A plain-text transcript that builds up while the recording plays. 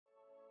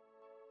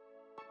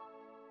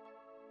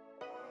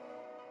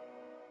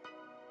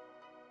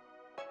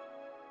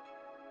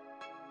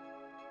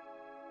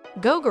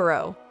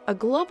Gogoro, a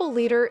global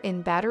leader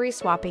in battery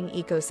swapping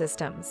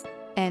ecosystems,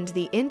 and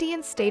the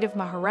Indian State of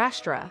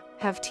Maharashtra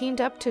have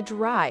teamed up to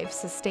drive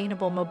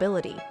sustainable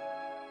mobility.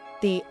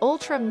 The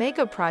Ultra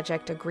Mega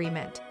Project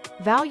Agreement,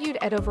 valued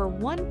at over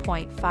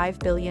 $1.5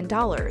 billion,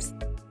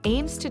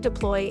 aims to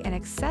deploy an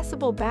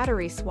accessible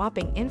battery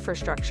swapping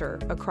infrastructure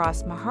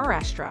across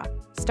Maharashtra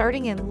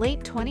starting in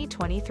late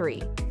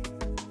 2023.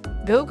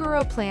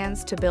 Gogoro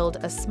plans to build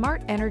a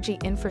smart energy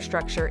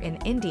infrastructure in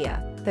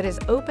India that is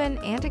open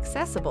and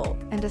accessible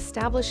and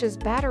establishes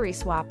battery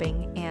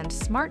swapping and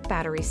smart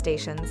battery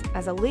stations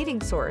as a leading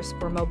source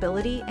for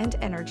mobility and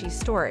energy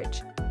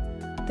storage.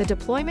 The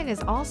deployment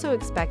is also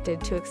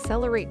expected to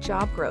accelerate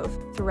job growth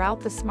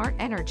throughout the smart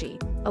energy,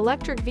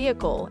 electric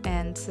vehicle,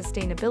 and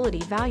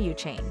sustainability value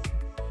chain.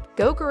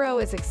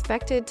 Gogoro is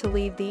expected to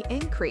lead the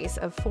increase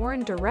of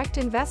foreign direct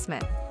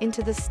investment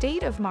into the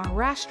state of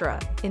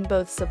Maharashtra in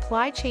both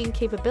supply chain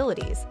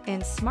capabilities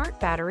and smart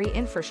battery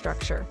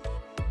infrastructure.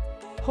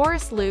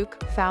 Horace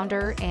Luke,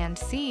 founder and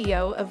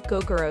CEO of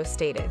Gogoro,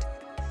 stated,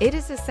 "It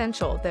is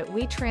essential that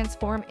we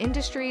transform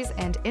industries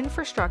and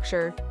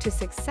infrastructure to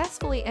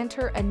successfully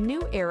enter a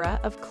new era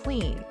of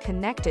clean,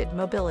 connected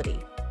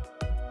mobility."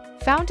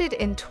 Founded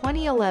in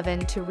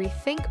 2011 to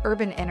rethink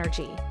urban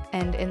energy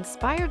and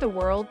inspire the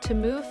world to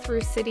move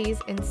through cities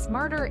in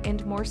smarter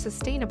and more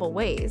sustainable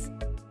ways,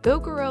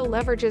 Gogoro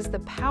leverages the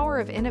power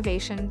of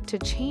innovation to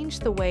change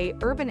the way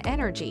urban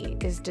energy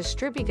is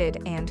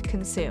distributed and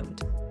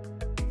consumed.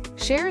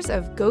 Shares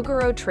of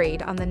Gogoro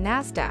trade on the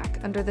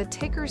NASDAQ under the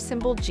ticker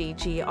symbol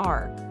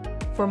GGR.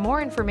 For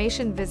more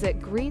information, visit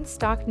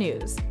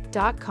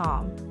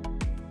greenstocknews.com.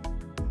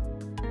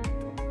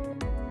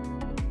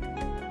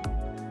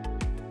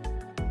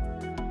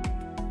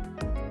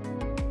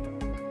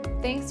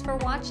 Thanks for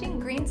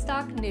watching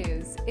Greenstock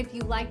News. If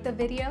you liked the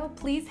video,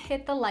 please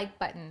hit the like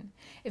button.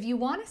 If you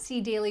want to see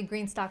daily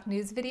Greenstock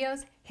News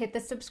videos, hit the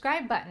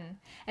subscribe button.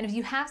 And if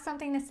you have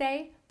something to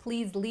say,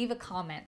 please leave a comment.